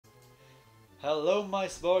Hello my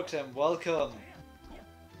sporks and welcome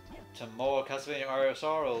to more Castlevania Aria.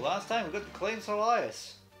 Last time we got the Claims for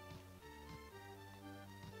Elias.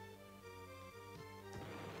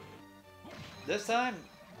 This time,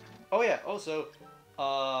 oh yeah, also,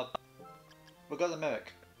 we got the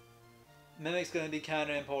Mimic. Mimic's gonna be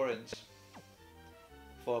kinda important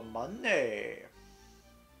for Monday.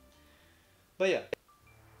 But yeah,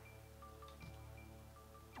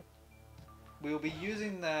 we will be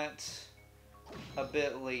using that a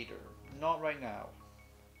bit later, not right now.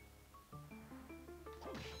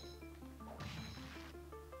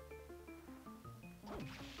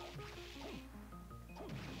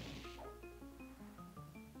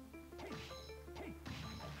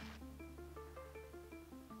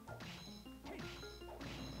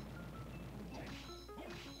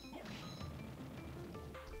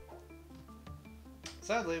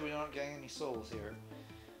 Sadly, we're not getting any souls here.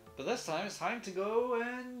 But this time, it's time to go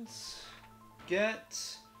and get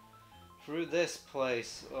through this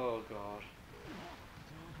place. Oh god.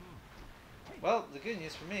 Well, the good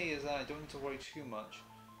news for me is that I don't need to worry too much.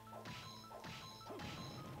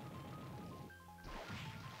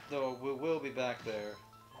 Though we will be back there.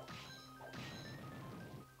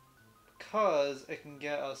 Because it can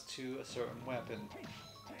get us to a certain weapon.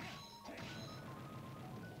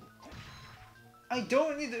 I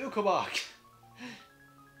don't need the Ukobak!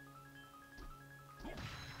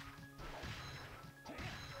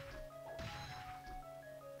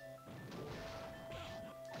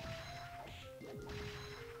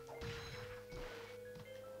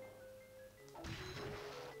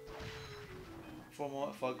 For a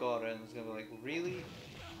moment if I got it and it's gonna be like, really?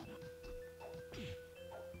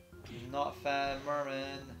 Not a fan,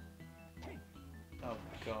 Merman. Oh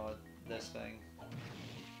god, this thing.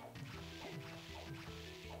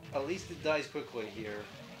 At least it dies quickly here.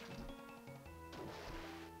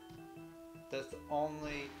 That's the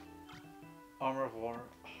only armor of war.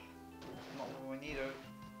 Not what we need out.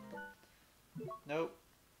 Nope.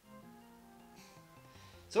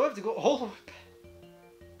 So I have to go all the way back.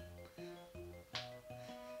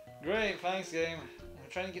 Great, thanks game. I'm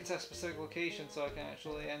trying to get to a specific location so I can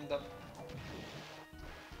actually end up.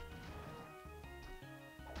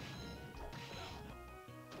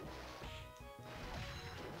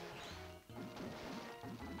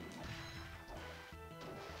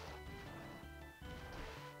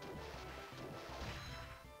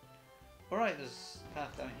 Alright, there's a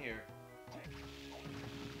path down here.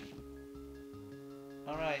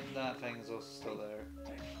 Alright, that thing's also still there.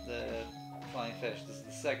 The flying fish. This is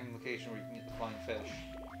the second location where you can get the flying fish.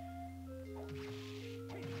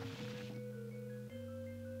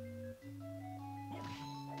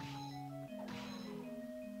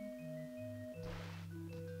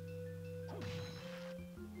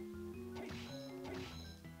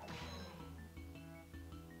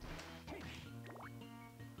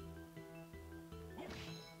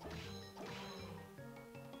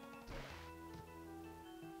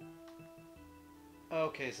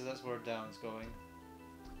 Okay, so that's where down's going.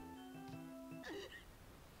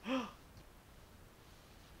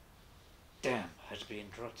 Damn, I had to be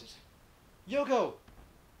interrupted. Yoko!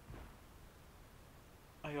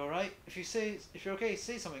 Are you alright? If you're okay,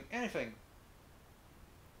 say something, anything.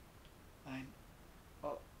 I'm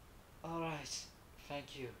alright.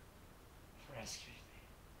 Thank you for rescuing me.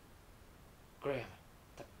 Graham,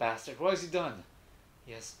 the bastard, what has he done?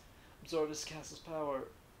 He has absorbed this castle's power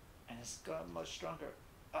and it's gotten much stronger.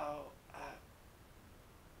 Oh,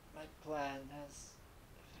 my plan has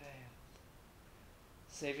failed.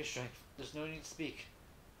 Save your strength. There's no need to speak.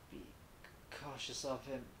 Be cautious of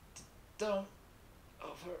him. Don't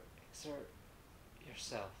overexert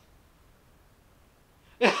yourself.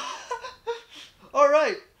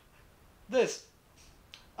 Alright! This.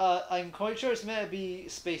 I'm quite sure it's meant to be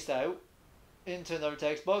spaced out into another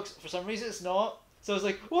text box. For some reason it's not. So it's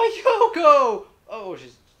like, why Yoko? Oh,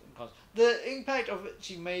 she's unconscious. The impact of it,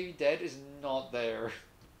 she may be dead, is not there.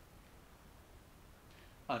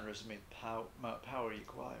 Underestimate the amount of power you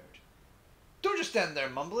acquired. Don't just stand there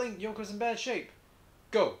mumbling. Yoko's in bad shape.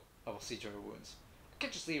 Go. I will see to her wounds. I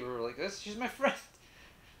can't just leave her like this. She's my friend.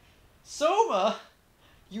 Soma,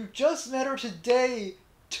 you just met her today,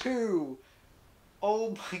 too.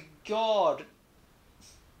 Oh my god.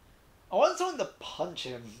 I want someone to punch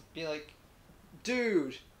him. Be like,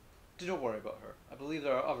 dude, don't worry about her. I believe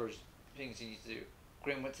there are other things you need to do.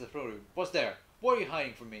 Graham went to the throne room. What's there? What are you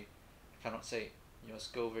hiding from me? I cannot say. You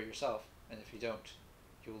must go over yourself, and if you don't,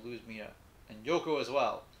 you will lose Mia. And Yoko as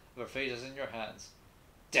well. Her fate is in your hands.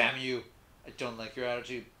 Damn you! I don't like your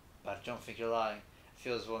attitude, but I don't think you're lying. I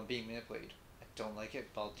feel as though I'm being manipulated. I don't like it,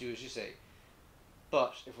 but I'll do as you say.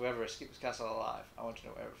 But if we ever escape this castle alive, I want to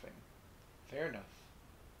know everything. Fair enough.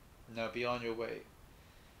 Now be on your way.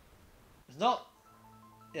 It's not...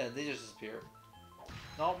 Yeah, they just disappear.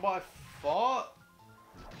 Not what I thought.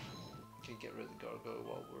 Can get rid of the gargoyle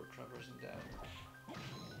while we're traversing down.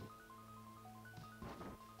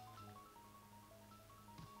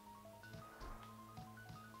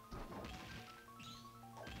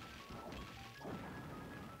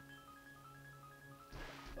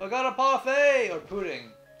 I got a parfait! Or pudding.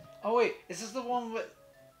 Oh wait, is this the one with...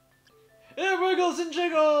 It wiggles and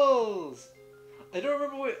jiggles! I didn't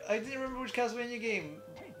remember which Castlevania game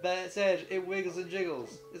that said it wiggles and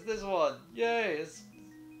jiggles. It's this one. Yay! It's...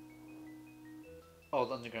 Oh,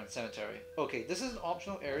 the underground cemetery. Okay, this is an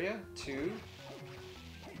optional area too.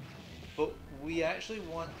 But we actually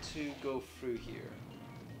want to go through here.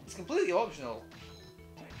 It's completely optional.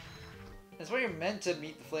 That's where you're meant to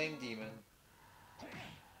meet the flame demon.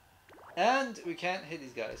 And we can't hit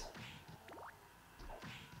these guys.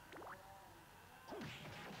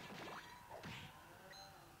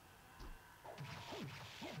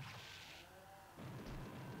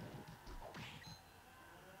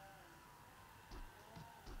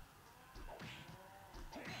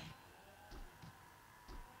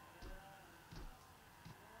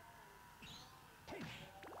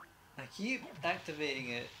 I keep activating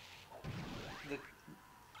it.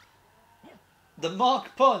 The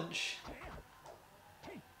Mach Punch!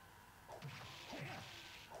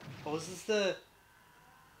 Oh, is this the...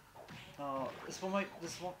 Oh, this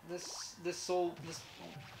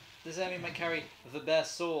enemy might carry the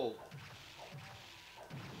best soul.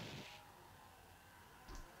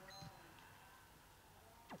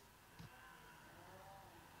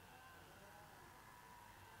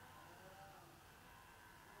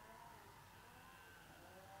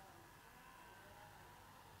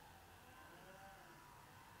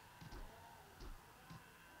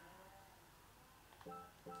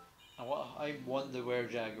 I want the Were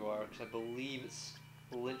Jaguar because I believe it's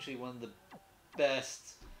literally one of the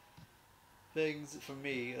best things for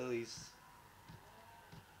me, at least.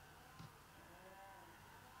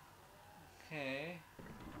 Okay.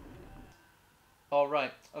 All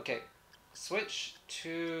right. Okay. Switch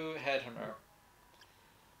to Headhunter.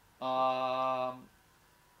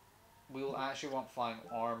 We will actually want flying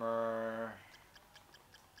armor.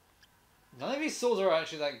 None of these souls are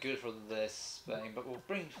actually that good for this thing, but we'll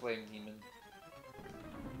bring Flame Demon.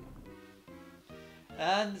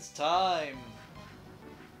 And it's time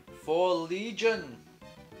for Legion.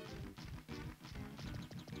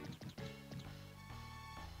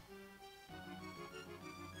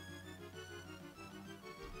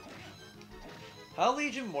 How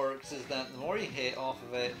Legion works is that the more you hit off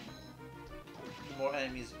of it, the more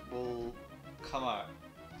enemies will come out.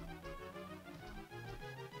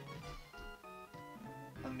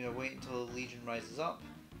 I'm gonna wait until the Legion rises up.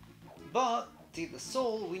 But to get the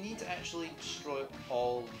soul, we need to actually destroy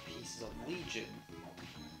all the pieces of Legion.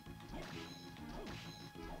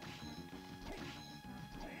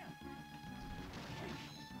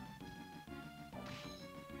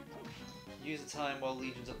 Use the time while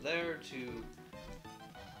Legion's up there to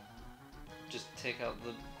just take out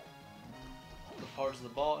the parts of the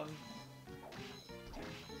bottom.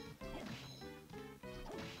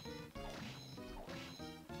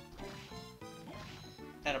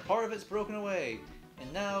 And a part of it's broken away,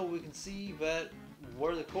 and now we can see that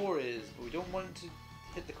where the core is, but we don't want to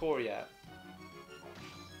hit the core yet.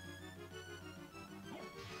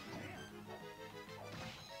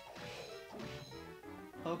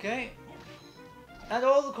 Okay, and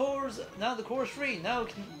all the cores, now the core's free, now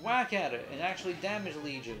we can whack at it and actually damage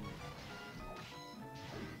Legion.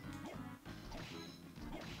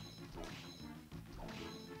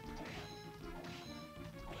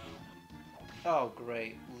 Oh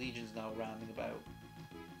great, Legion's now ramming about.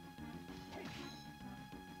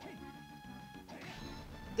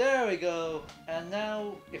 There we go! And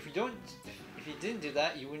now, if you didn't do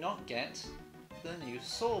that, you would not get the new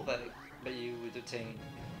soul bag, but you would obtain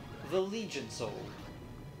the Legion soul.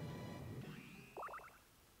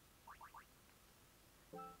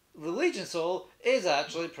 The Legion soul is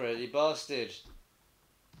actually pretty busted.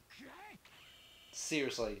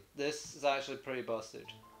 Seriously, this is actually pretty busted.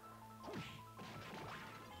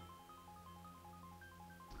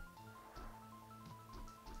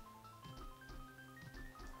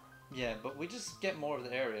 Yeah, but we just get more of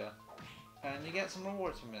the area, and you get some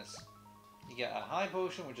rewards from this. You get a high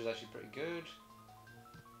potion, which is actually pretty good.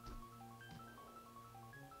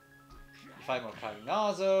 You fight more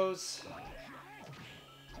Carinazos.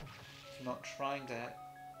 If you're not trying to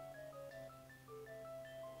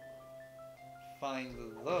find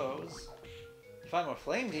those, you Find more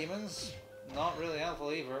flame demons. Not really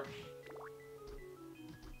helpful either.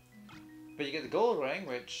 But you get the gold ring,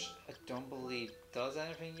 which I don't believe does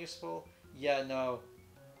anything useful. Yeah, no.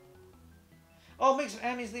 Oh, it makes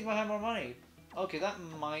enemies leave behind more money. Okay, that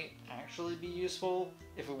might actually be useful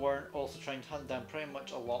if we weren't also trying to hunt down pretty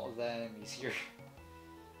much a lot of the enemies here.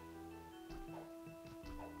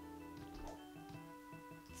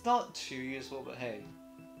 It's not too useful, but hey.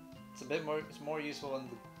 It's a bit more, it's more useful than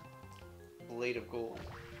the Blade of Gold.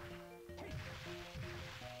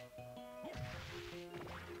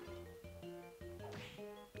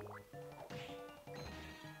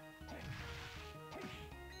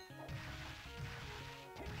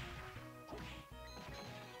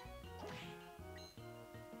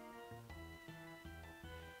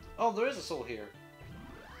 Oh, there is a soul here.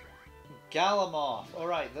 Galamoth.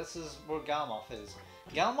 Alright, this is where Galamoth is.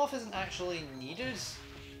 Galamoth isn't actually needed,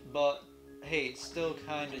 but hey, it's still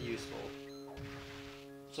kind of useful.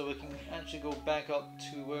 So we can actually go back up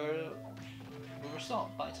to where we were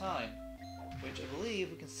stopped by time, which I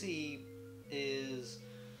believe we can see is,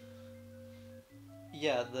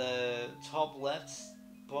 yeah, the top left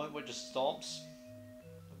point where it just stops,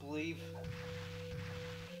 I believe.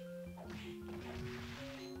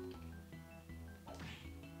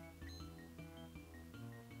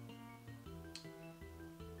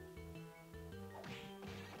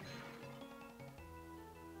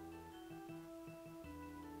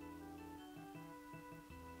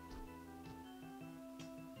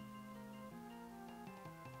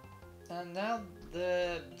 And now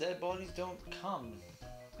the dead bodies don't come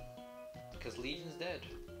because Legion's dead.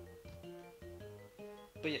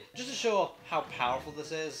 But yeah, just to show off how powerful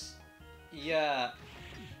this is, yeah.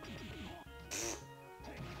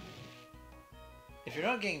 If you're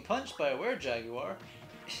not getting punched by a were-jaguar,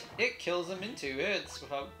 it kills them in 2 hits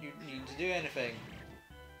without you needing to do anything.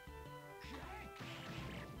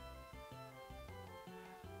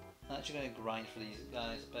 I'm actually going to grind for these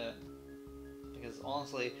guys a bit, because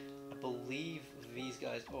honestly, I believe these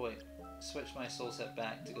guys... Oh wait, switch my soul set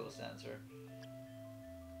back to Ghost Dancer.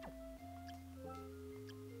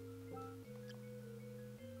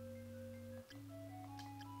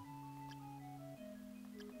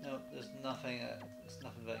 No, there's nothing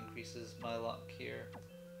that increases my luck here.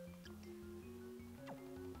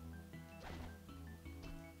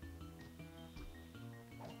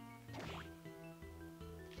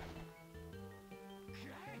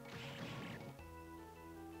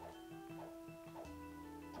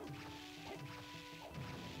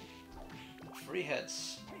 Three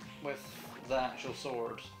hits with the actual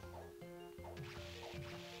sword.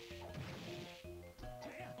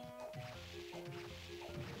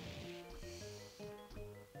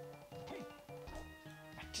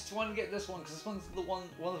 I just want to get this one because this one's the one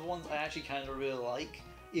of the ones I actually kind of really like,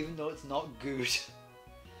 even though it's not good.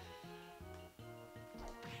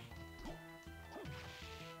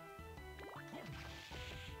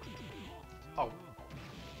 Oh.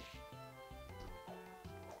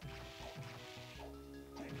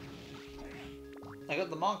 I got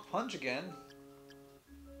the Mach Punch again.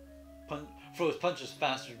 Throws punches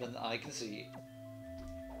faster than I can see.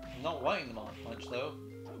 I'm not wanting the Mach Punch though.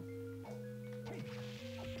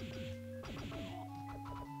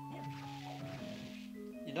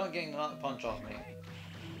 You're not getting the Mach Punch off me.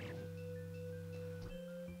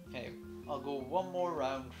 Okay, I'll go one more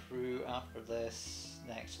round through after this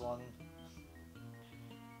next one.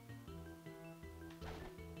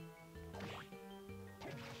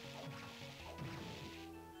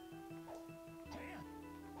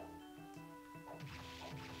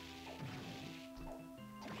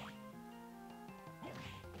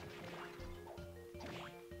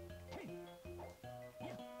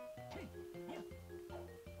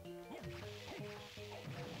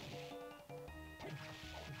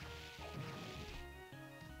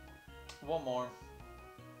 One more.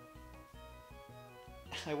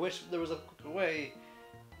 I wish there was a quicker way.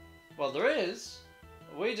 Well, there is.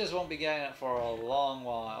 We just won't be getting it for a long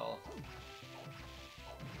while.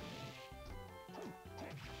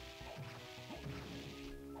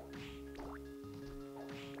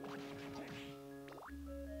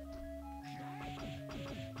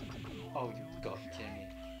 Oh, you got to be kidding me.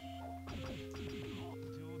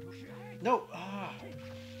 No! Ah!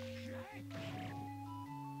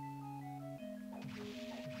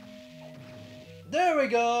 There we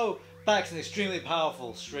go! Back's an extremely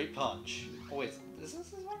powerful straight punch. Oh wait, is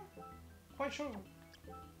this one? Quite sure.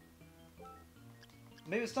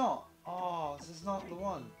 Maybe it's not. Oh, this is not the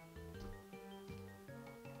one.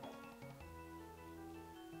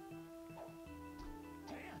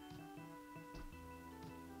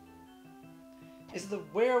 Is it the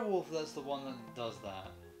werewolf that's the one that does that.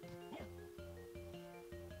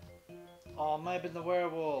 Oh, it might have been the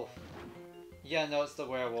werewolf. Yeah, no, it's the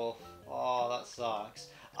werewolf. Oh, that sucks.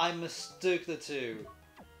 I mistook the two.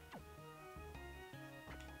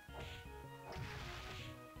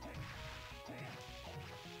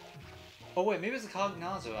 Oh wait, maybe it's the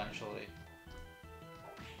Cognazo actually.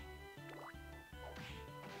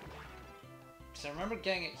 So I remember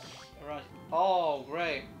getting it around. Oh,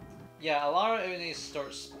 great. Yeah, a lot of enemies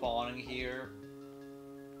start spawning here.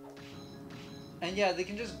 And yeah, they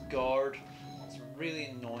can just guard. It's really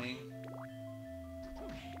annoying.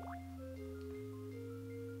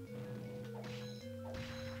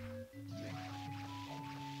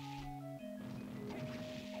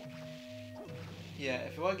 Yeah,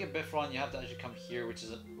 if you want to get Bifron, you have to actually come here, which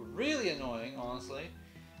is really annoying, honestly.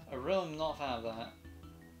 I really am not a fan of that.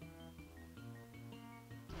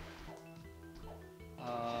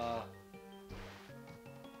 I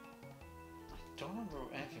don't remember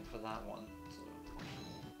anything for that one. So.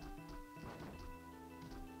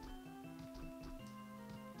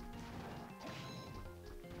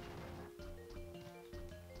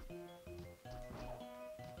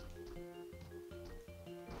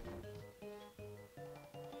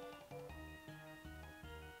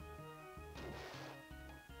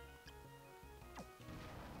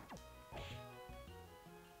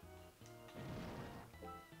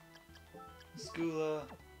 Skula.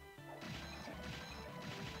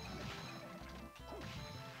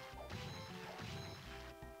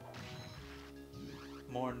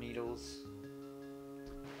 More needles.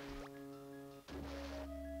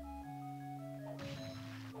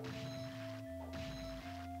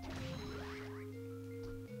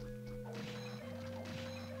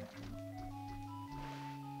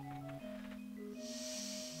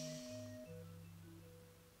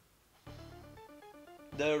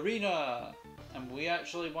 The arena! And we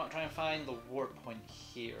actually want to try and find the warp point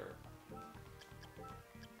here.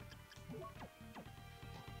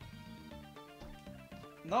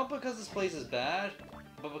 Not because this place is bad,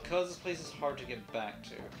 but because this place is hard to get back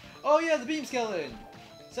to. Oh yeah, the beam skeleton!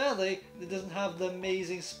 Sadly, it doesn't have the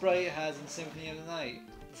amazing sprite it has in Symphony of the Night.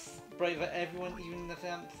 The sprite that everyone, even if they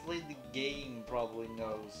haven't played the game, probably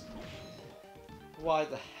knows. Why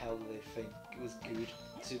the hell did they think it was good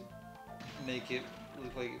to make it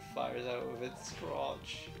look like it fires out of its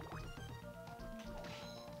crotch?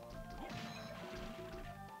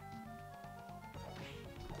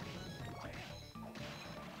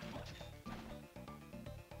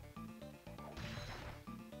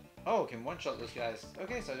 Oh, can one-shot those guys.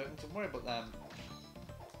 Okay, so I don't need to worry about them.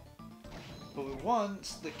 But we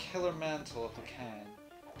want the Killer Mantle if we can.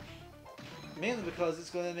 Mainly because it's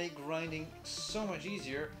going to make grinding so much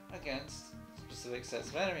easier against specific sets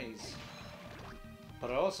of enemies.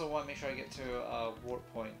 But I also want to make sure I get to a warp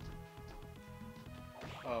point.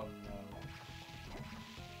 Oh no.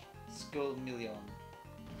 Skull Million.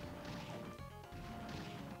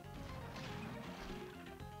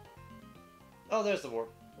 Oh, there's the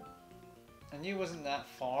warp. I knew it wasn't that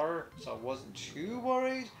far, so I wasn't too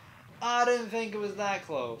worried. I didn't think it was that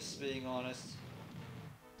close, being honest.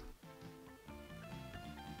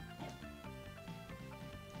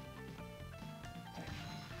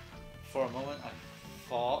 For a moment, I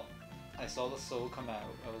thought I saw the soul come out.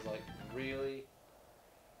 I was like, really?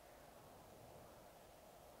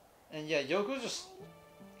 And yeah, Yoko's just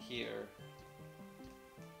here.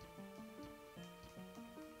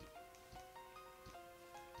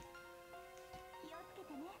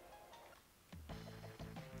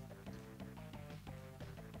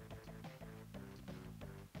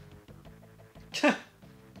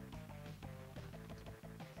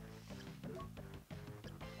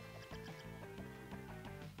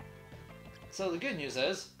 So the good news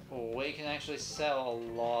is, we can actually sell a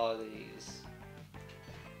lot of these.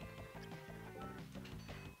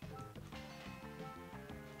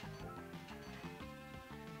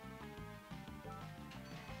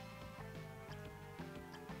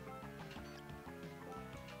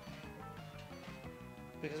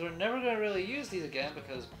 Because we're never going to really use these again,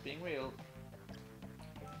 because, being real,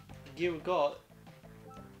 the gear we've got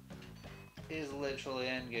is literally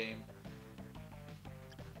endgame.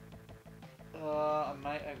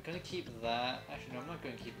 I'm gonna keep that. Actually, no, I'm not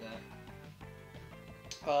gonna keep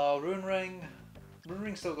that. Rune Ring. Rune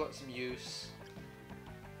Ring still got some use.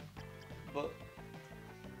 But...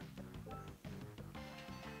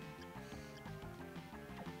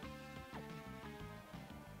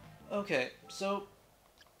 okay, so...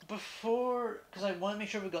 before... because I want to make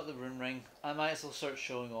sure we got the Rune Ring, I might as well start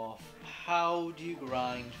showing off. How do you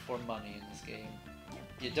grind for money in this game?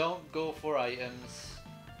 You don't go for items.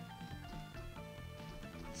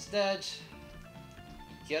 Instead,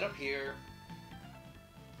 get up here,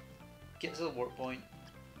 get to the warp point,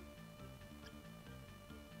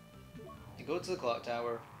 you go to the clock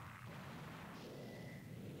tower,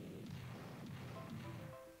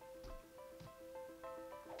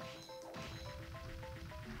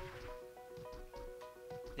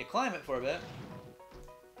 you climb it for a bit,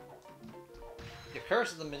 you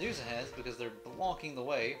curse at the Medusa heads because they're blocking the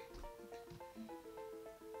way.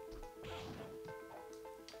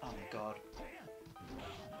 Oh my god.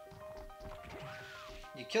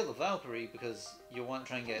 You kill the Valkyrie because you want to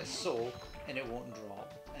try and get its soul and it won't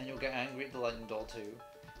drop. And you'll get angry at the Lightning Doll too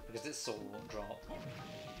because its soul won't drop.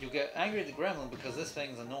 You'll get angry at the Gremlin because this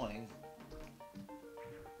thing's annoying.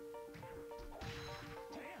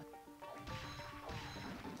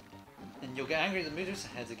 And you'll get angry at the Medusa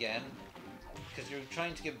heads again because you're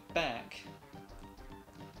trying to get back.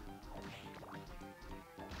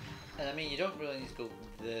 And I mean, you don't really need to go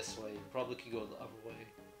this way. You probably could go the other way.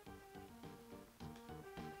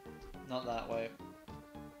 Not that way.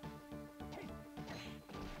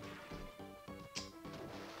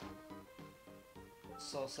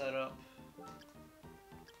 It's all set up.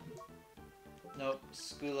 Nope,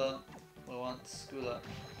 Skula. We want Skula.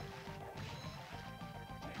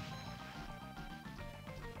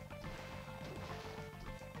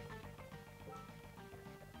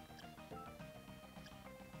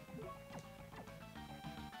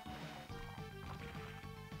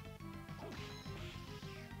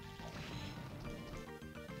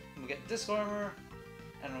 We get disc armor,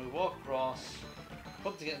 and we walk across,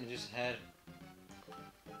 hope to get Medusa's head,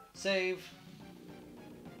 save,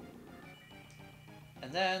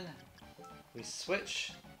 and then we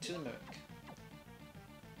switch to the Mimic.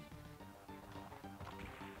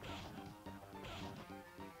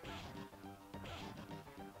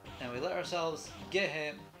 And we let ourselves get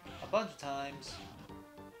hit a bunch of times,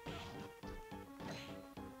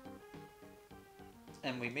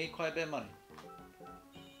 and we made quite a bit of money.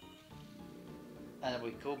 And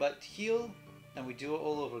we go back to heal, and we do it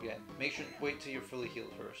all over again. Make sure to wait till you're fully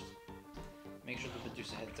healed first. Make sure the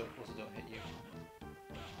Medusa heads also don't hit you.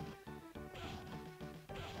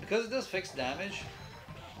 Because it does fixed damage,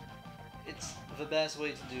 it's the best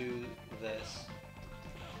way to do this.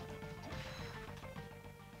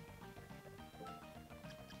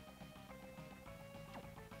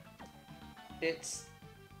 It's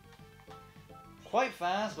quite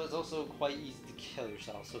fast, but it's also quite easy to kill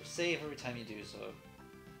yourself, so save every time you do so.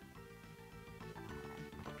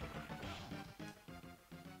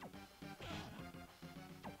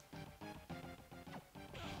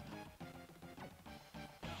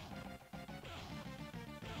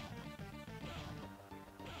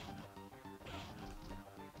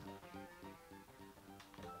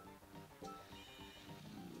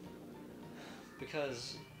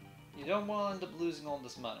 Because you don't want to end up losing all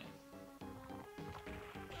this money.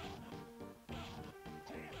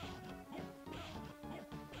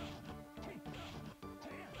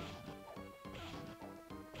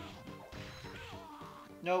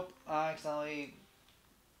 Nope, I accidentally...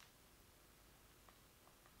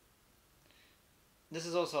 This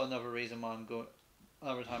is also another reason why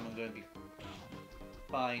another time I'm going to be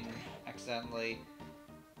buying accidentally,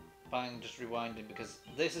 buying just rewinding, because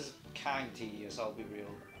this is kind of tedious, I'll be real.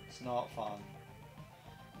 It's not fun.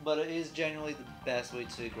 But it is generally the best way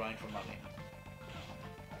to grind for money.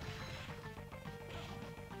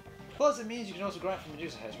 Plus it means you can also grind for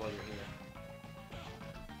Medusa heads while you're here.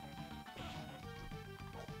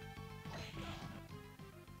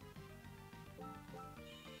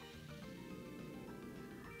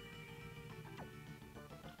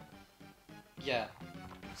 Yeah,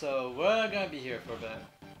 so we're gonna be here for a bit.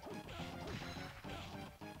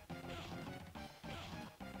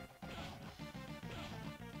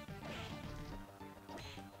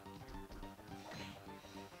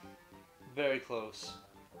 Very close.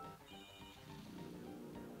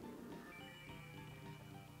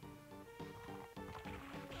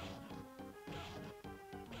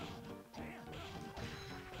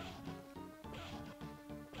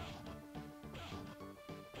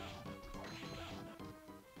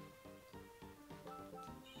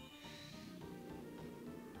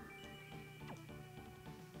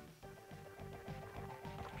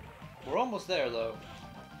 We're almost there, though.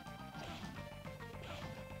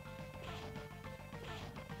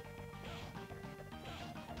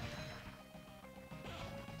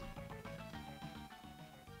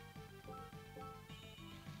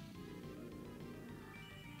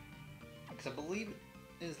 Because I believe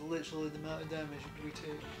it is literally the amount of damage we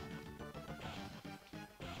take.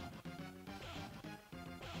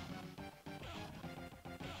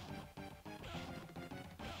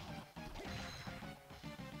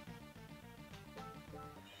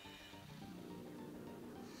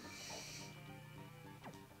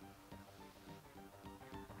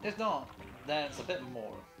 If not, then it's a bit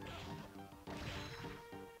more.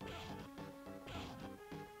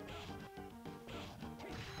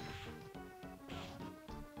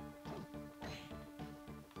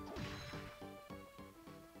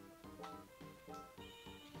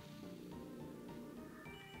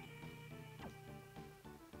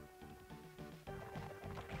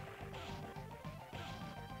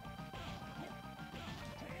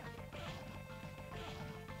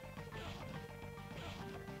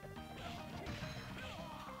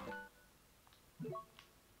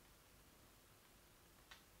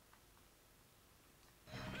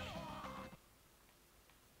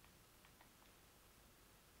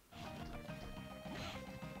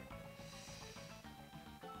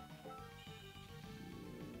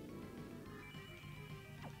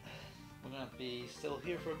 We're gonna be still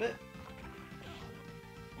here for a bit.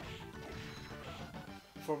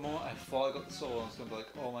 For a moment I thought I got the soul and I was gonna be like,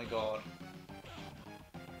 oh my god.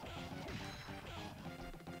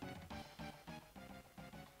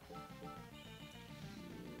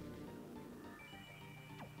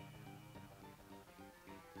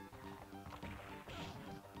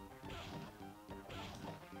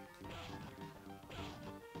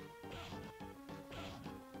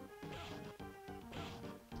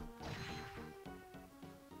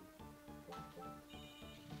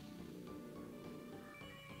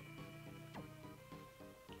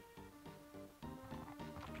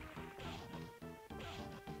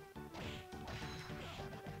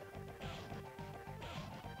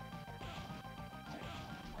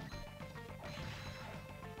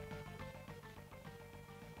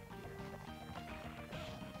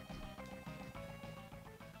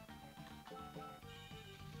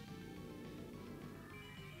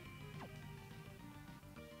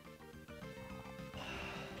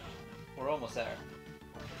 We're almost there.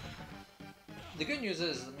 The good news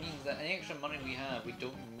is it means that any extra money we have, we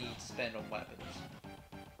don't need to spend on weapons.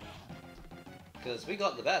 Because we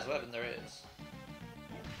got the best weapon there is.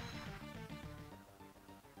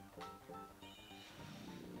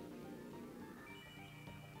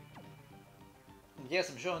 And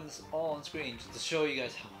yes, I'm showing this all on screen just to show you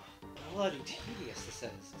guys how bloody tedious this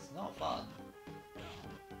is. It's not fun.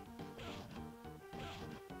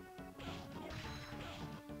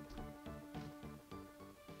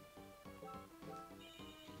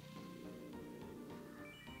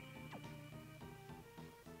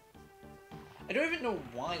 I don't even know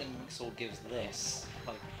why the Mixel gives this.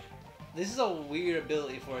 Like, this is a weird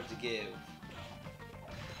ability for it to give.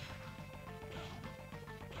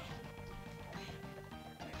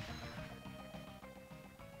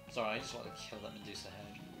 Sorry, I just want to kill that Medusa head.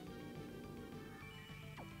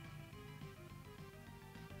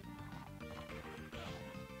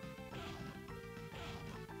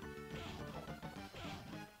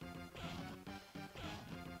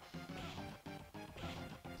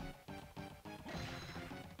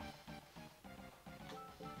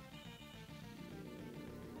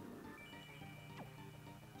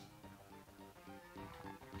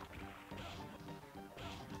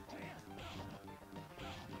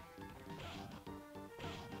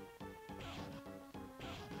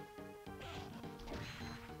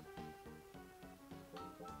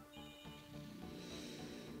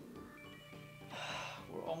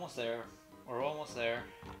 We're almost there. We're almost there.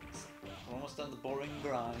 We're almost done the boring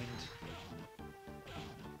grind.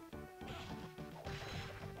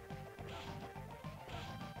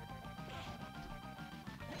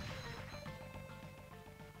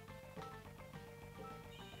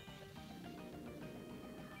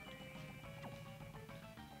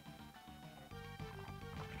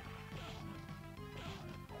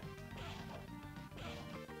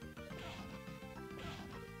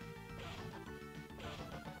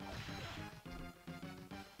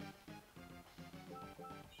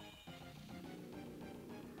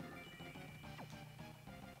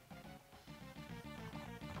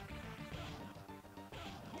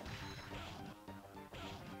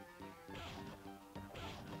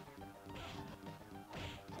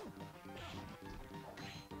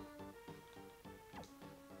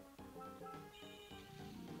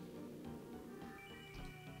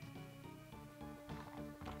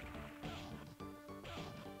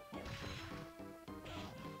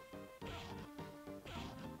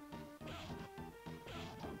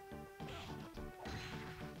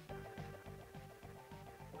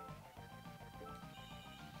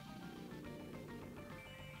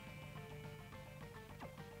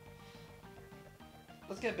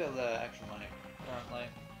 Let's get a bit of the extra money currently,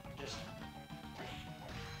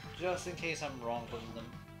 just in case I'm wrong putting the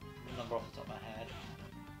number off the top of my head.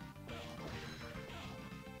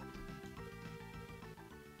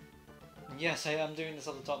 Yes, I am doing this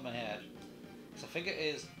off the top of my head. So I think it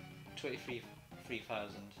is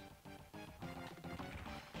 23,000.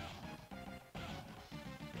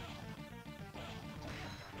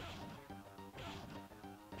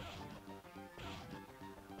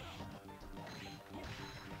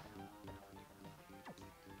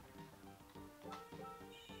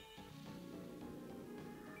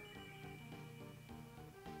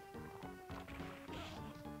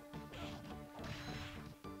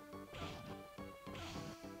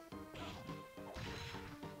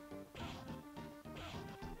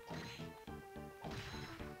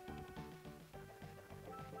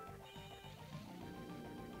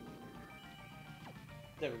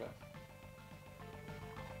 There we go.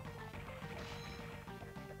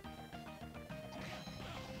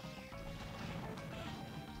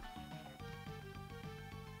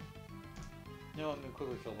 No, I'm gonna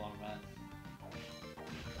quickly kill one man.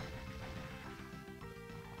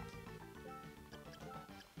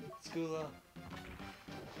 Skula.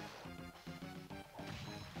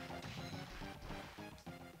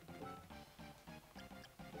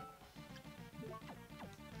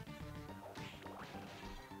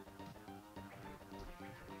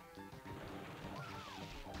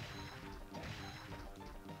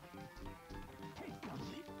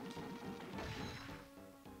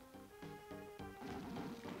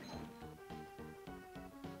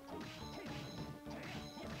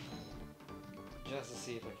 Just to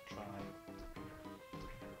see if I can try.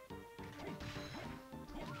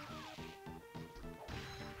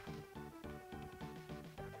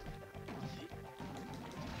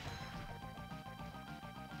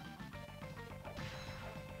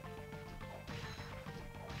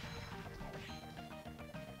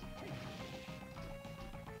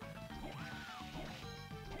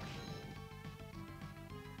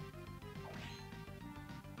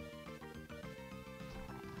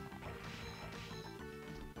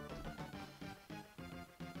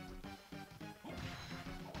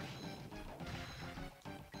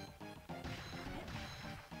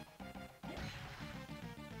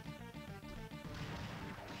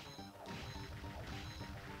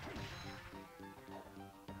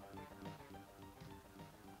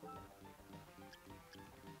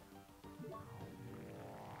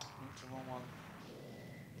 That's the wrong one.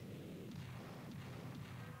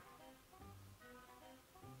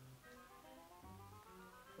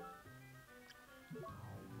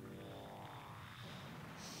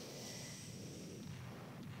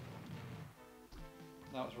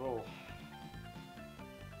 Now it's roll.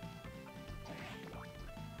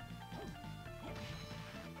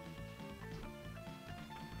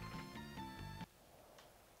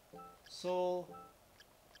 Soul.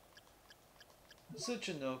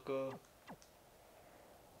 Tsuchinoko.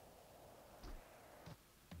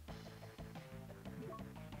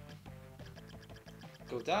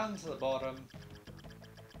 Go down to the bottom.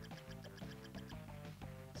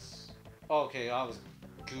 Okay, that was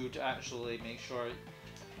good actually. Make sure.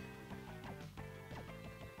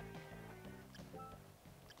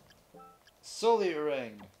 Soul Eater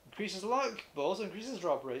Ring. Increases luck, but also increases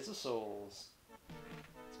drop rates of souls.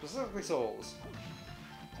 Specifically souls.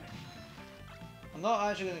 I'm not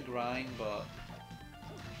actually going to grind, but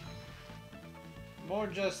more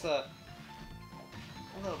just a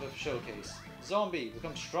little bit of a showcase. Zombie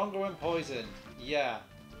becomes stronger when poisoned. Yeah,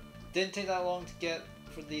 didn't take that long to get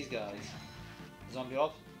for these guys. Zombie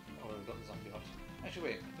off. Oh, we've got the zombie off. Actually,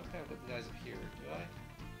 wait. I don't think I've got the guys up here, do I?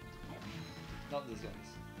 Not these guys.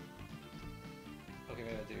 Okay,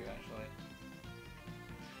 maybe I do actually.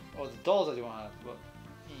 Oh, the dolls I don't have, but.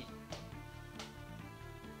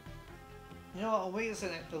 You know what, I'll wait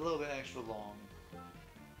a little bit extra long.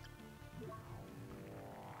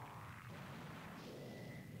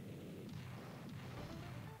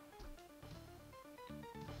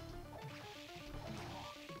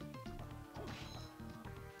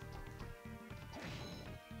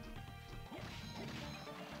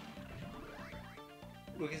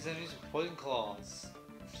 We can send you some poison claws.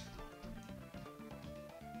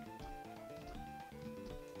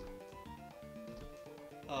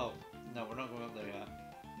 Oh, no, we're not going up there yet.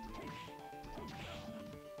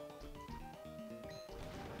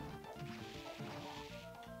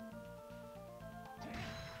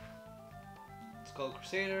 It's called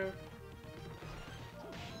Crusader.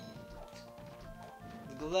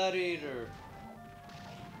 The Gladiator.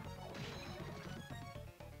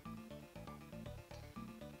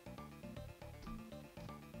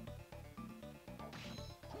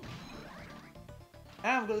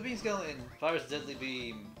 I've got the beam skeleton. Fires deadly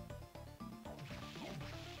beam.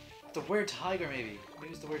 The weird tiger, maybe.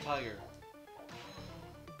 Maybe it's the weird tiger.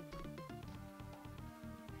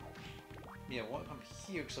 Yeah, I want to come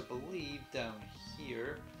here because I believe down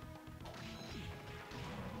here.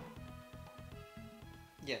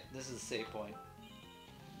 Yeah, this is the save point.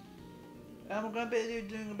 I'm gonna be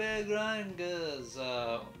doing a bad grind because,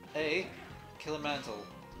 A, kill a mantle.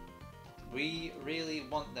 We really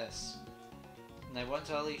want this. And I want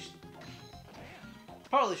to at least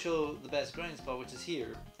probably show the best grind spot, which is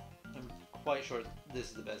here. I'm quite sure this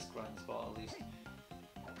is the best grind spot, at least.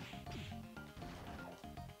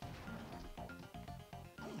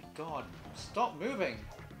 Oh my god, stop moving!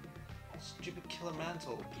 Stupid killer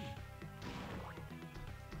mantle.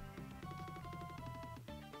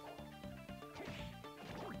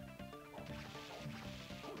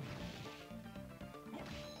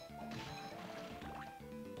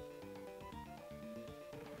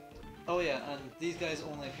 Oh yeah, and these guys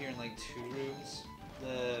only appear in like 2 rooms.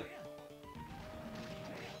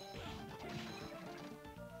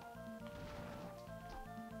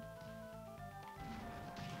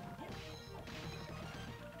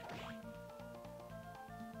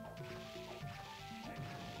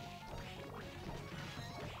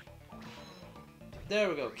 There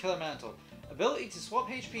we go, Killer Mantle. Ability to swap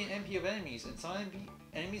HP and MP of enemies, and some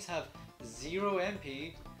enemies have 0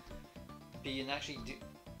 MP, and actually do...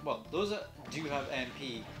 Well, those that do have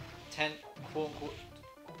MP, 10 quote-unquote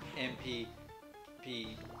MP,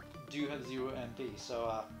 do have 0 MP,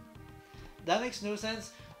 so that makes no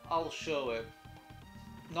sense. I'll show it.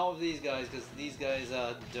 Not with these guys, because these guys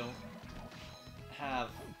don't have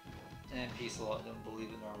an MP slot. I don't believe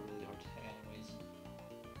they are really hard to hit anyways.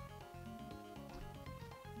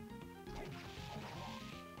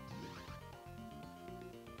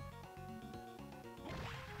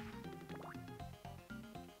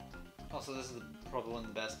 Also, this is probably one of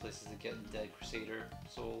the best places to get the Dead Crusader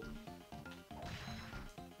soul.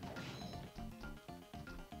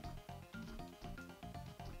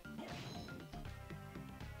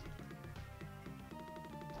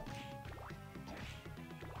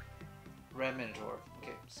 Red Minotaur.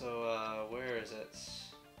 Okay, so where is it?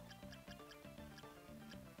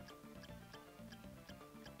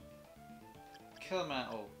 Kill man.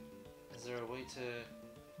 Oh, is there a way to?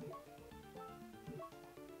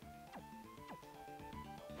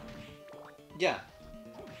 Yeah,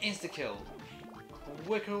 insta kill.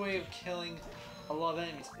 Quicker way of killing a lot of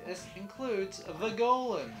enemies. This includes the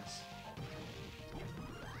golems.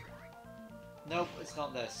 Nope, it's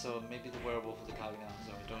not this, so maybe the werewolf or the Castlevania,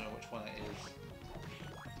 so I don't know which one it is.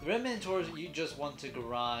 The Red Minotaurs, you just want to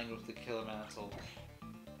grind with the Killer Mantle.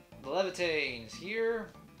 The Levitain is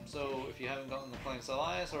here, so if you haven't gotten the Flame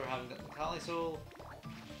Elias or haven't gotten the Kali Soul,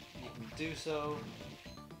 you can do so.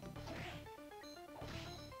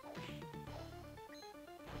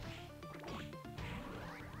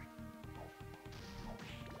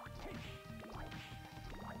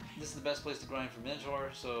 This is the best place to grind for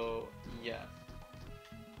Minotaur, so yeah.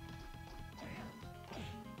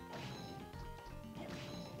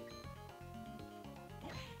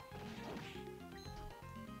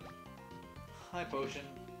 High potion.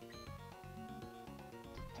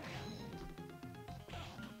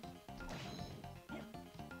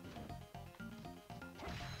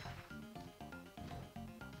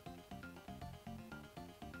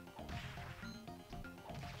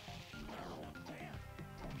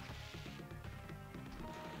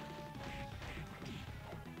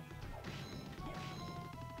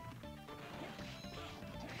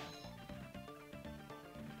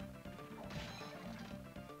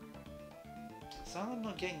 Sound I'm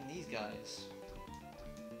not getting these guys.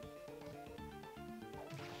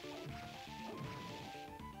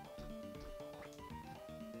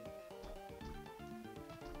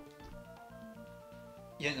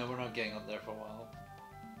 Yeah, no, we're not getting up there for a while.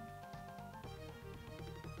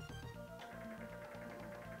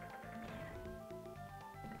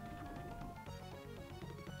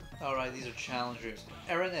 Alright, these are challengers.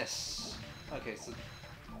 Eranis! Okay, so...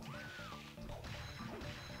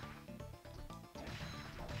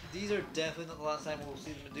 These are definitely not the last time we'll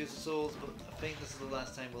see the Medusa Souls, but I think this is the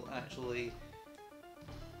last time we'll actually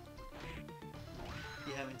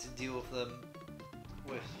be having to deal with them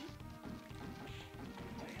with...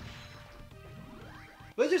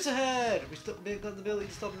 Medusa Head! We got the ability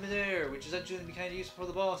to stop in midair, which is actually going to be kind of useful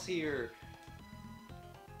for the boss here.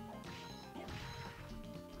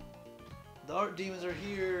 The Art Demons are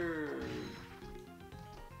here!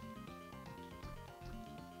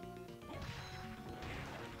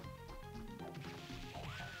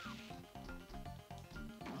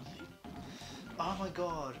 Oh my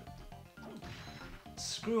god!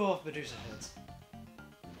 Screw off Medusa Heads.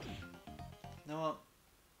 You know what?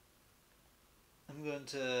 I'm going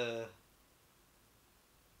to...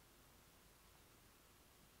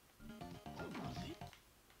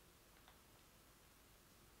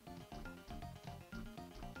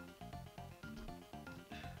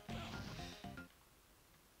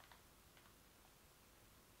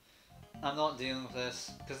 I'm not dealing with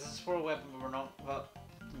this, because this is for a weapon we're not, well,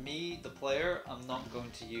 me, the player, I'm not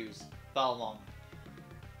going to use. Balmong.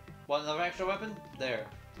 Want another extra weapon? There.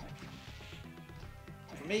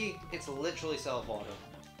 For me, it's literally self-auto.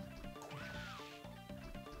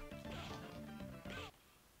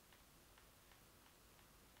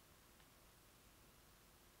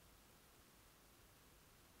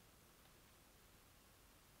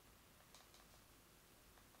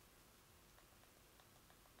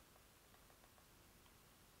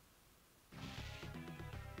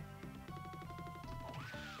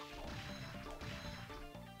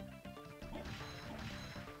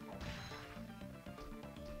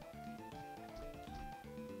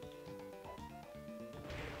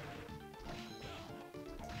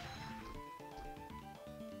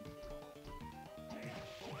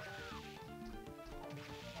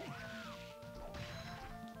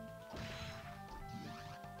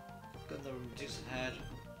 Got the reduced head.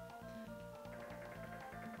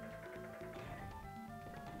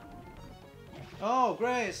 Oh,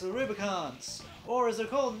 great, it's the Rubicants! Or as they're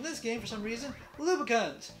called in this game for some reason,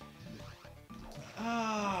 Lubricant!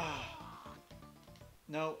 Ah.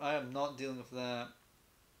 No, I am not dealing with that.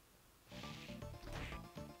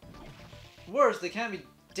 Worse, they can't be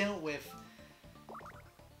dealt with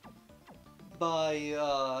by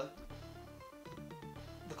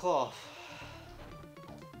the cloth.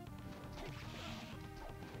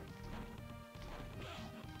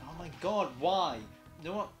 Oh my god, why? You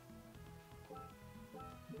know what?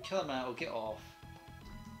 Kill him out, or get off.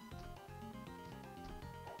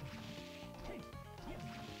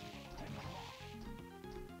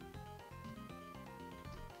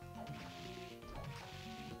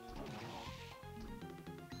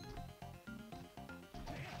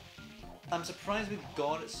 I'm surprised we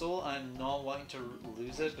got it, Soul. I'm not wanting to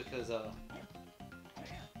lose it because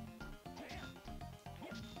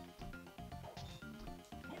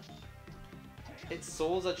its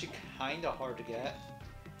Soul's actually kinda hard to get.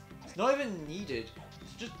 It's not even needed.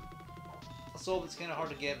 It's just a Soul that's kinda hard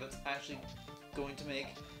to get, but it's actually going to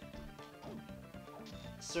make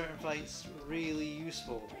certain fights really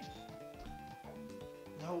useful.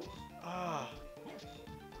 No. Ah.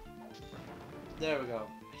 There we go.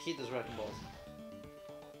 I hate those wrecking balls.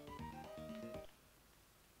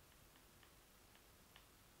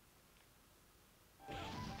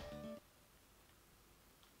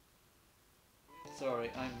 Sorry,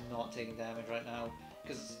 I'm not taking damage right now.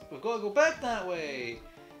 Because we've got to go back that way!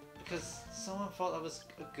 Because someone thought that was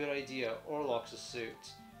a good idea. Orlock's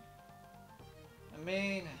suit. I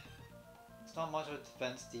mean, it's not much of a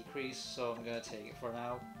defense decrease, so I'm going to take it for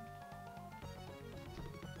now.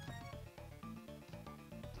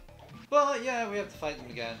 But yeah, we have to fight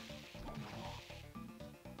them again.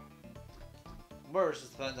 Worse is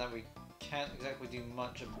the fact that we can't exactly do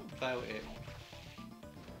much about it.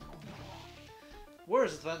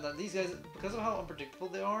 Worse is the fact that these guys, because of how unpredictable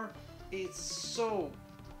they are, it's so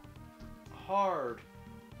hard.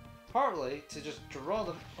 Partly to just draw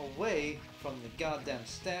them away from the goddamn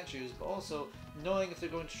statues, but also knowing if they're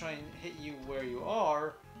going to try and hit you where you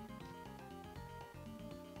are,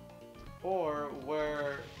 or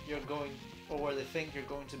where you're going, or where they think you're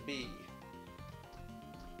going to be.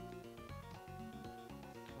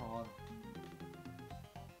 Come on.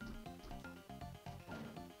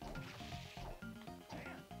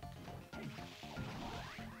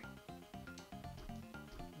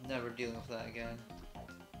 Never dealing with that again.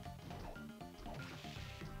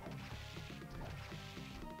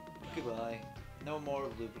 Goodbye. No more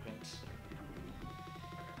lubricants.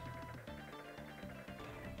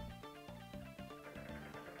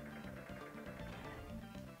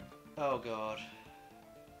 Oh god.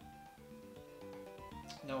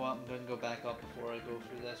 You know what, I'm going to go back up before I go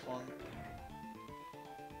through this one.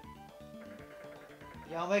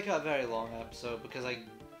 Yeah, I'll make it a very long episode because I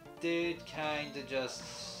did kind of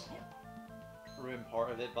just ruin part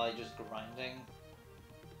of it by just grinding.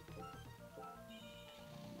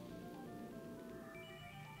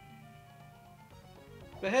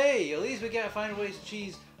 But hey, at least we get to find ways to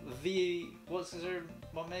cheese the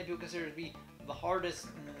what many people consider to be the hardest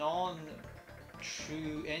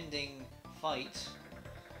non-true ending fight.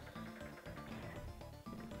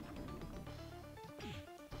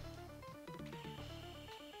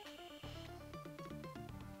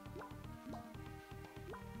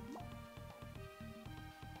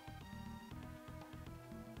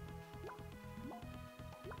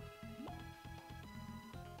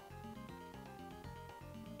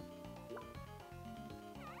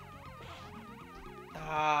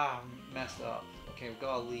 Ah, messed up. Okay, we've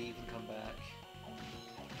got to leave and come back.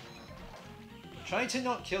 I'm trying to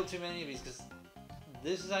not kill too many of these because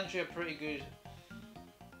this is actually a pretty good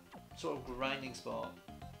sort of grinding spot.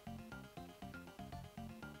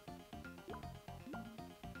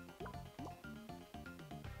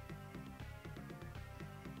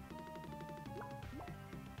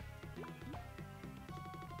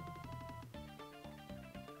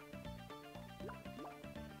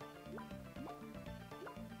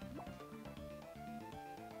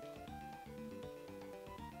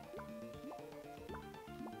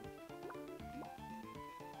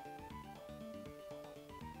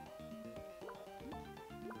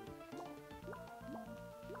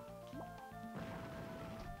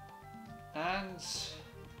 And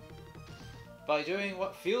by doing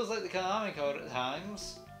what feels like the Konami code at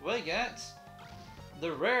times, we get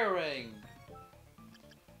the Rare Ring.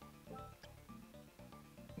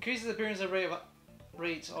 Increases the appearance and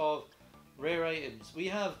rate of rare items. We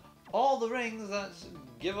have all the rings that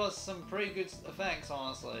give us some pretty good effects,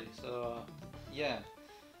 honestly. So, yeah.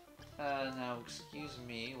 Now, excuse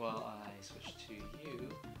me while I switch to you.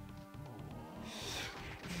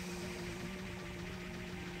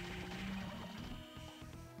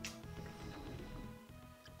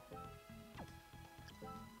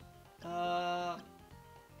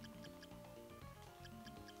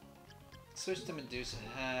 Switch to Medusa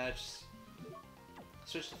Head.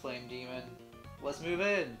 Switch to Flame Demon. Let's move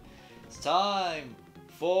in. It's time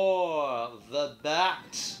for the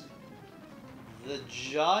bat. The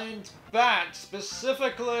giant bat,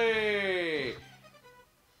 specifically.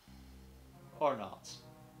 Or not.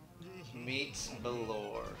 Meet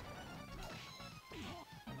Balor.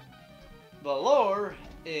 Balor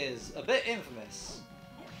is a bit infamous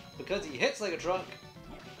because he hits like a truck,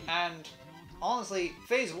 and honestly,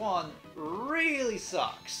 phase 1 really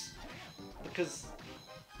sucks because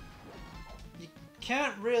you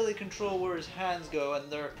can't really control where his hands go,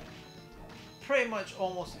 and they're pretty much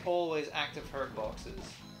almost always active hurt boxes.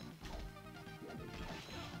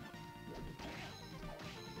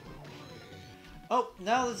 Oh,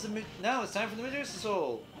 now it's time for the Medusa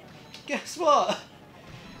Soul. Guess what?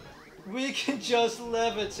 We can just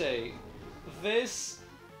levitate. This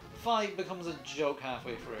fight becomes a joke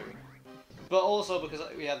halfway through. But also because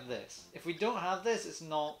we have this. If we don't have this, it's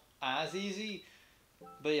not as easy.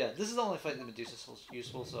 But yeah, this is the only fight that Medusa Soul's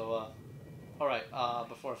useful, so alright,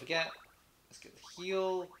 before I forget, let's get the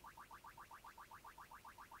heal.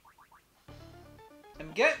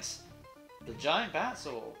 And get the Giant Bat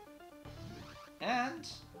Soul. And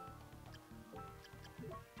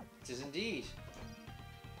it is indeed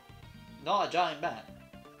not a giant bat.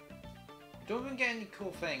 Don't even get any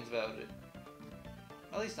cool things about it.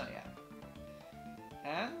 At least not yet.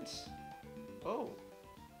 And oh,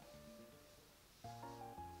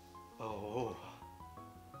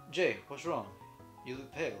 Jay, what's wrong? You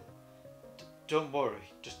look pale. Don't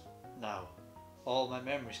worry, just now. All my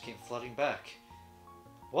memories came flooding back.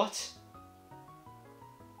 What?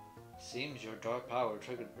 Seems your dark power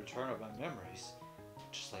triggered the return of my memories.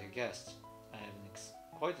 Just like I guessed, I have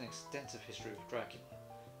quite an extensive history with Dracula.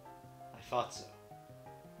 I thought so.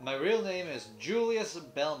 My real name is Julius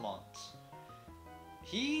Belmont.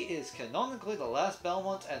 He is canonically the last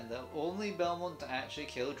Belmont and the only Belmont to actually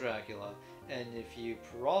kill Dracula. And if you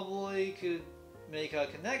probably could make a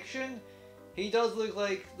connection, he does look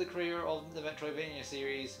like the creator of the Metroidvania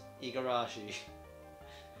series, Igarashi.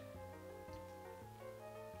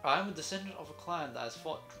 I am a descendant of a clan that has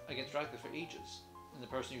fought against Dracula for ages, and the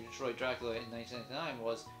person who destroyed Dracula in 1999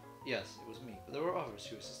 was, yes, it was me, but there were others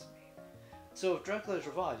who assisted me. So if Dracula is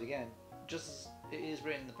revived again, just as it is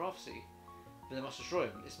written in the prophecy, then I must destroy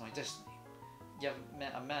him. It's my destiny. You haven't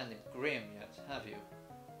met a man named Graham yet, have you?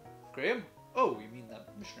 Graham? Oh, you mean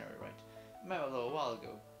that missionary, right? I met him a little while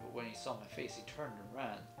ago, but when he saw my face, he turned and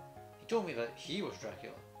ran. He told me that he was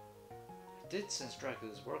Dracula. I did sense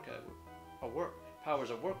Dracula's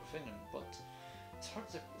powers at work within him, but it's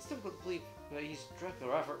difficult to believe that he's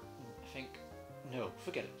Dracula ever. I think, no,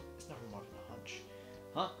 forget it. It's never more than a hunch.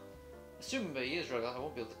 Huh? Assuming that he is Dracula, I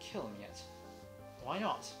won't be able to kill him yet. Why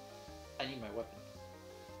not? I need my weapon.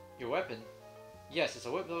 Your weapon? Yes, it's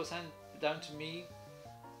a weapon that was handed down to me.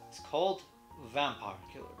 It's called Vampire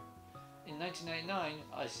Killer. In 1999,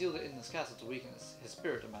 I sealed it in this castle to weaken his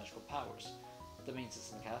spirit and magical powers. That means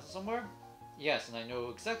it's in the castle somewhere? Yes, and I know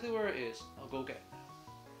exactly where it is. I'll go get it now.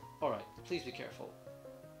 Alright, please be careful.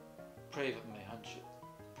 Pray that my hunch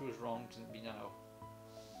proves wrong to be now.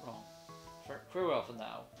 Wrong. Farewell for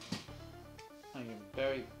now. I'm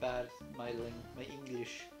very bad at my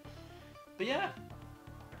English. But yeah,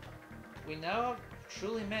 we now have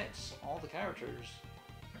truly met all the characters.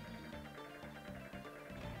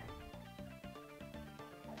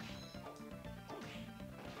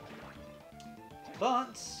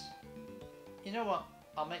 But, you know what?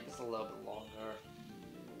 I'll make this a little bit longer.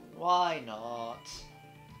 Why not?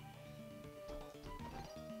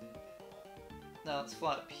 Now let's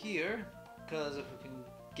fly up here, because if we can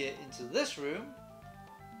get into this room,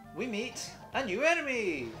 we meet a new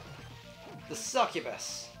enemy! The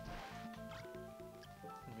succubus!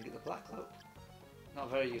 And we get the black cloak.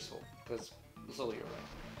 Not very useful, because the soul you're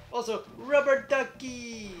right. Also, rubber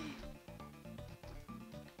ducky!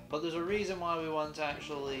 But there's a reason why we want to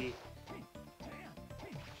actually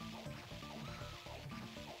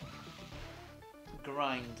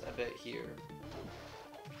grind a bit here.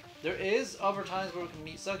 There is other times where we can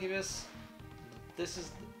meet succubus. This is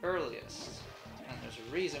the earliest, and there's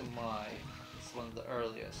a reason why it's one of the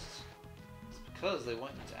earliest. It's because they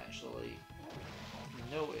want you to actually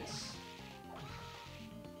notice.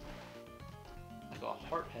 I got a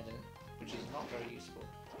heart pendant, which is not very useful.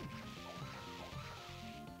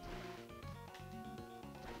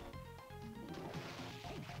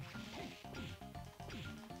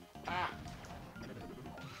 Ah!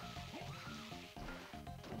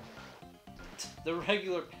 The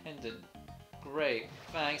regular pendant. Great.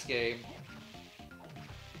 Thanks, game.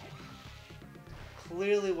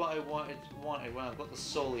 Clearly what I wanted when I've got the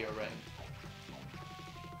Solia ring.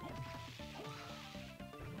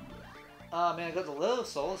 Ah, man, I got the little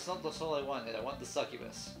soul. It's not the soul I wanted. I want the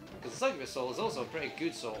succubus. Because the succubus soul is also a pretty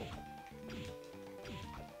good soul.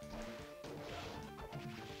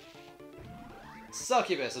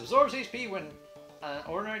 Succubus absorbs HP when an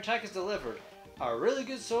ordinary attack is delivered. A really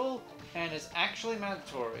good soul, and is actually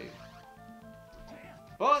mandatory.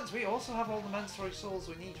 But we also have all the mandatory souls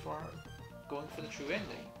we need for going for the true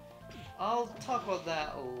ending. I'll talk about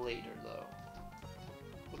that later though.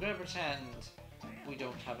 We're gonna pretend we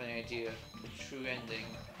don't have any idea the true ending,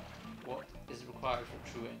 what is required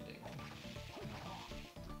for true ending.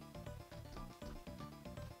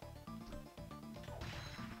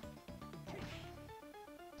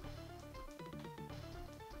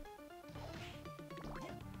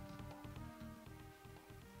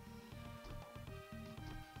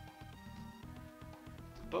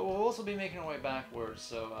 But we'll also be making our way backwards,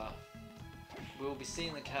 so we'll be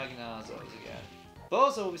seeing the Kagnazos again. But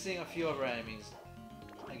also we'll be seeing a few other enemies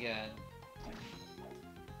again.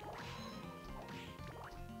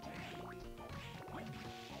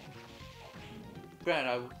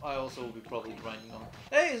 Granted, I also will be probably grinding on.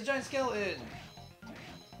 Hey, it's a giant skeleton!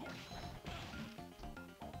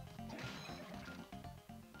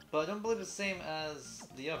 But I don't believe it's the same as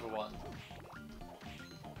the other one.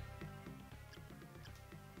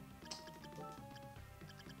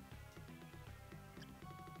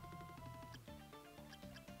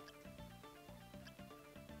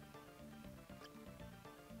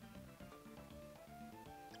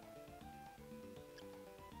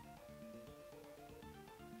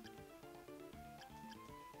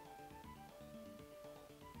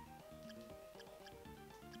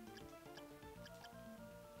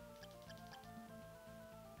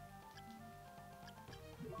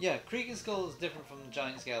 Yeah, Creaking Skull is different from the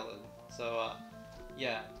Giant Skeleton. So,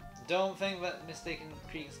 yeah. Don't think that mistaken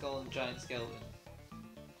Creaking Skull and Giant Skeleton.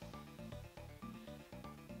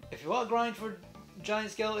 If you want to grind for Giant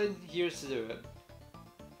Skeleton, here's to do it.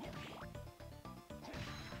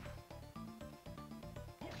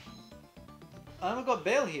 I've got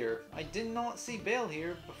Bale here. I did not see Bale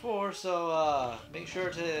here before, so make sure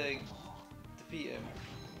to defeat him.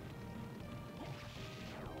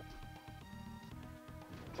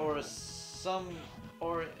 Or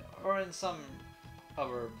in some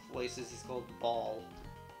other places he's called Ball.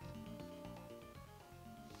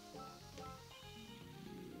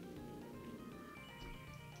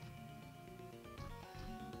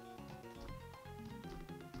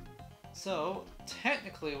 So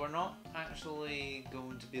technically we're not actually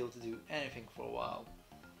going to be able to do anything for a while.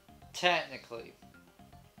 Technically.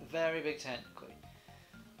 Very big technically.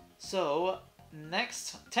 So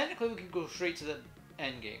next, technically we can go straight to the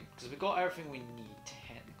end game because we got everything we need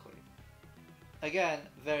technically. Again,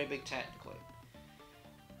 very big technically.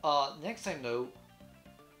 Next time though,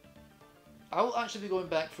 I will actually be going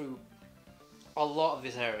back through a lot of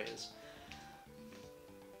these areas.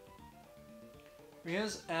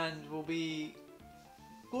 Yes, and we'll be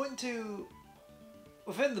going to,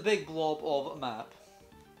 within the big blob of a map,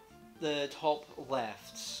 the top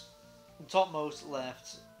left, topmost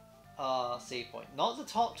left save point. Not the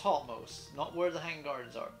topmost, not where the hanging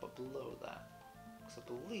gardens are, but below that. Because I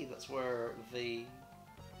believe that's where the,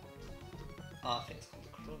 I think it's called the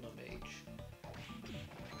Chrono Mage,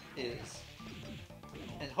 is.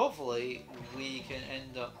 And hopefully we can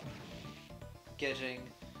end up getting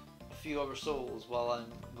a few other souls while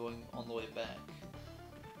I'm going on the way back.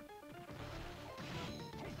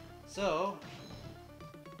 So...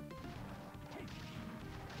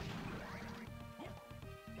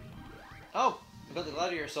 Oh! I got the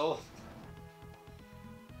gladiator soul.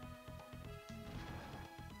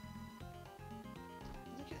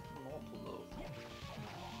 Look at multiple though.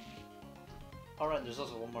 Alright, there's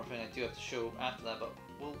also one more thing I do have to show after that, but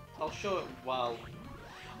I'll show it while...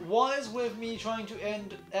 What is with me trying to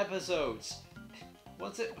end episodes?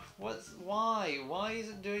 Why? Why is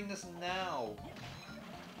it doing this now?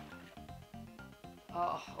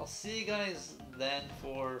 I'll see you guys then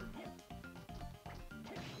for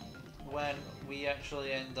when we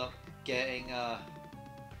actually end up getting up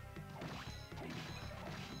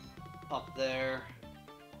there.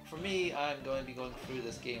 For me, I'm going to be going through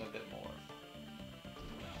this game a bit more.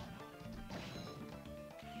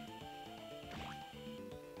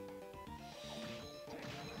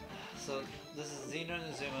 So this is Xeno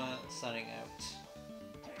and Azuma signing out.